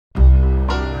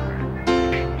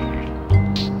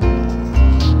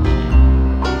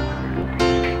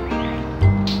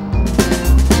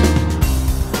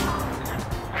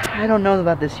I don't know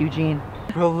about this, Eugene.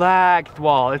 Relax,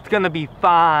 Walt. It's gonna be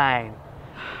fine.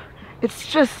 It's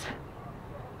just,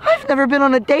 I've never been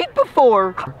on a date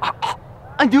before.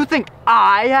 And you think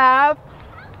I have?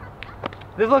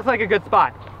 This looks like a good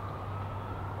spot.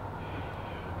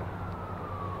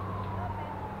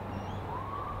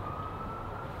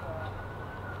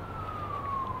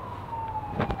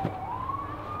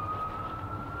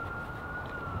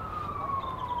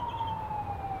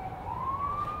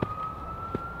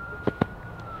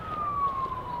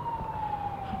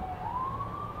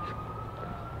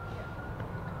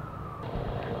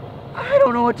 I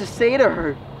don't know what to say to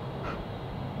her.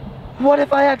 What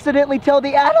if I accidentally tell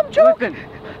the Adam joke? Listen,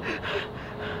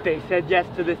 they said yes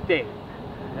to this date.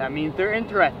 That means they're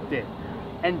interested.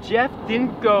 And Jeff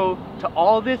didn't go to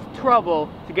all this trouble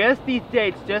to get us these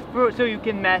dates just so you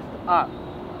can mess up.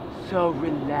 So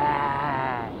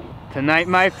relax. Tonight,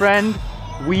 my friend,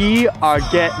 we are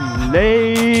getting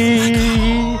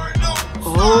laid.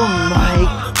 Oh my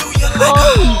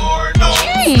God!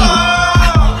 Gee!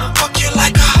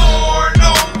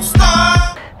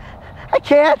 I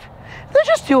can't. They're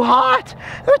just too hot.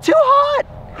 They're too hot.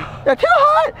 They're too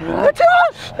hot. They're too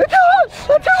hot. They're too hot.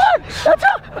 They're too hot. They're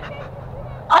too.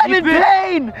 I'm in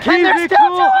pain. And they're still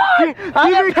too hot.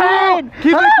 I'm in pain.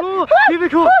 Keep it cool. Keep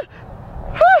it cool.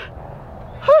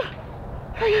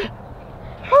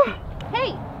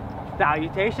 Hey.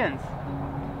 Salutations.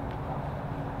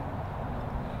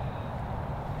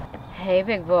 Hey,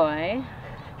 big boy.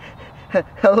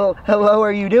 Hello. Hello. How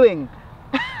are you doing?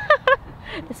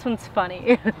 This one's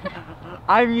funny.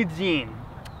 I'm Eugene.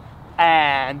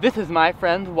 And this is my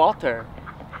friend Walter.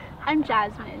 I'm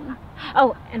Jasmine.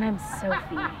 Oh, and I'm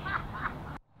Sophie.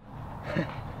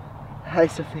 Hi,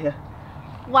 Sophia.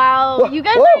 Wow, Whoa, you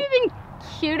guys whoa. are even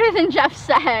cuter than Jeff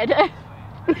said.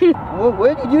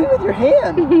 What are you doing with your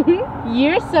hand?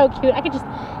 You're so cute. I could just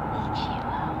eat you.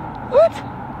 What?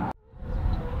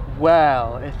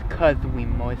 Well, it's 'cause we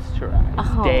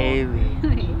moisturize daily.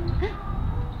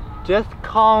 Just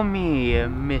call me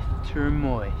Mr.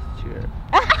 Moisture.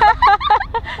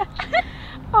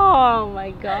 Oh my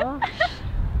gosh.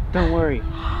 Don't worry,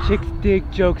 chicks dig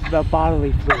jokes about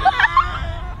bodily fluids.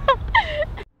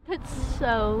 That's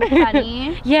so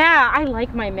funny. Yeah, I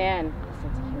like my man.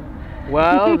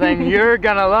 Well, then you're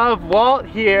gonna love Walt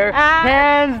here.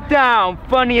 Hands down,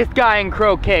 funniest guy in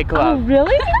Croquet Oh, Club.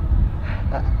 really?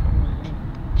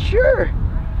 Sure.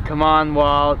 Come on,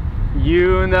 Walt.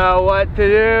 You know what to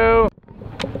do.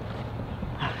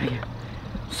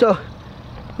 So,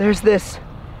 there's this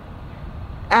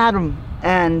Adam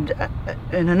and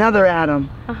another Adam,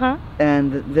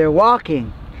 and they're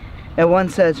walking, and one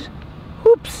says,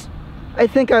 "Oops, I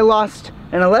think I lost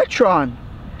an electron,"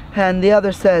 and the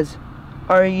other says,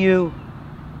 "Are you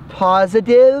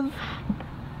positive?"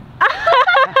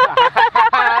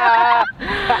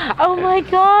 Oh my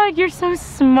God, you're so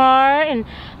smart and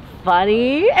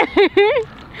funny.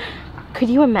 Could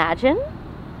you imagine?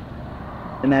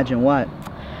 Imagine what?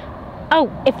 Oh,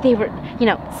 if they were, you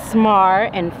know,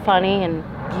 smart and funny and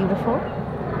beautiful.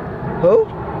 Who?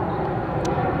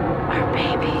 Our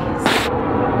babies.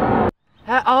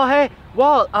 Oh, hey,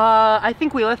 Walt, I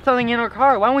think we left something in our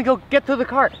car. Why don't we go get to the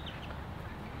car?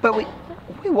 But we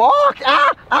walked.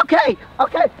 Ah, okay,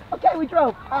 we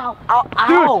drove. Ow, ow,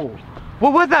 ow. Dude,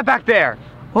 what was that back there?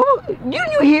 Oh,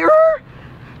 didn't you hear her?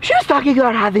 She was talking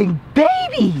about having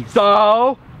babies.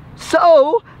 So,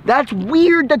 that's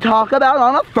weird to talk about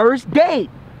on a first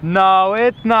date. No,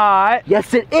 it's not.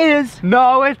 Yes, it is.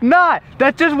 No, it's not.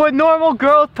 That's just what normal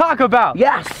girls talk about.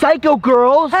 Yeah, psycho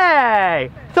girls.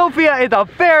 Hey, Sophia is a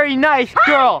very nice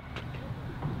girl.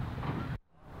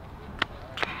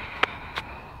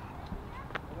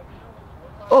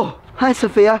 Oh, hi,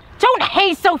 Sophia. Don't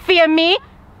hey Sophia me,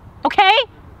 okay?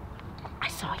 I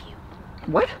saw you.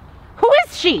 What? Who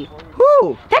is she?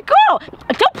 Who? That girl!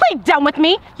 Don't play dumb with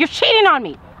me. You're cheating on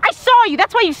me. I saw you.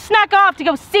 That's why you snuck off to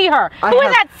go see her. Who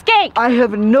is that skank? I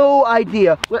have no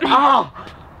idea. Ow!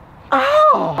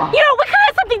 Ow! You know, we could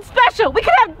have something special. We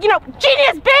could have, you know,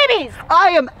 genius babies.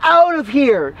 I am out of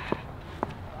here.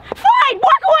 Fine,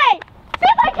 walk away. See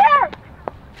if I care.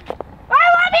 I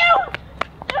love you.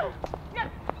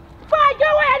 Fine, go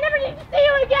away. I never need to see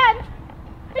you again.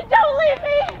 And don't leave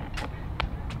me.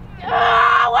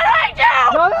 What do I do?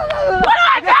 No. What do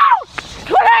I do?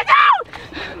 What do I do?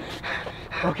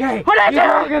 Okay. What did I do?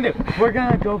 Here's what we're gonna do. We're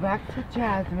gonna go back to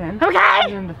Jasmine. Okay.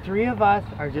 And then the three of us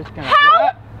are just gonna.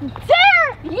 How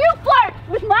dare you flirt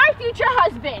with my future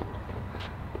husband?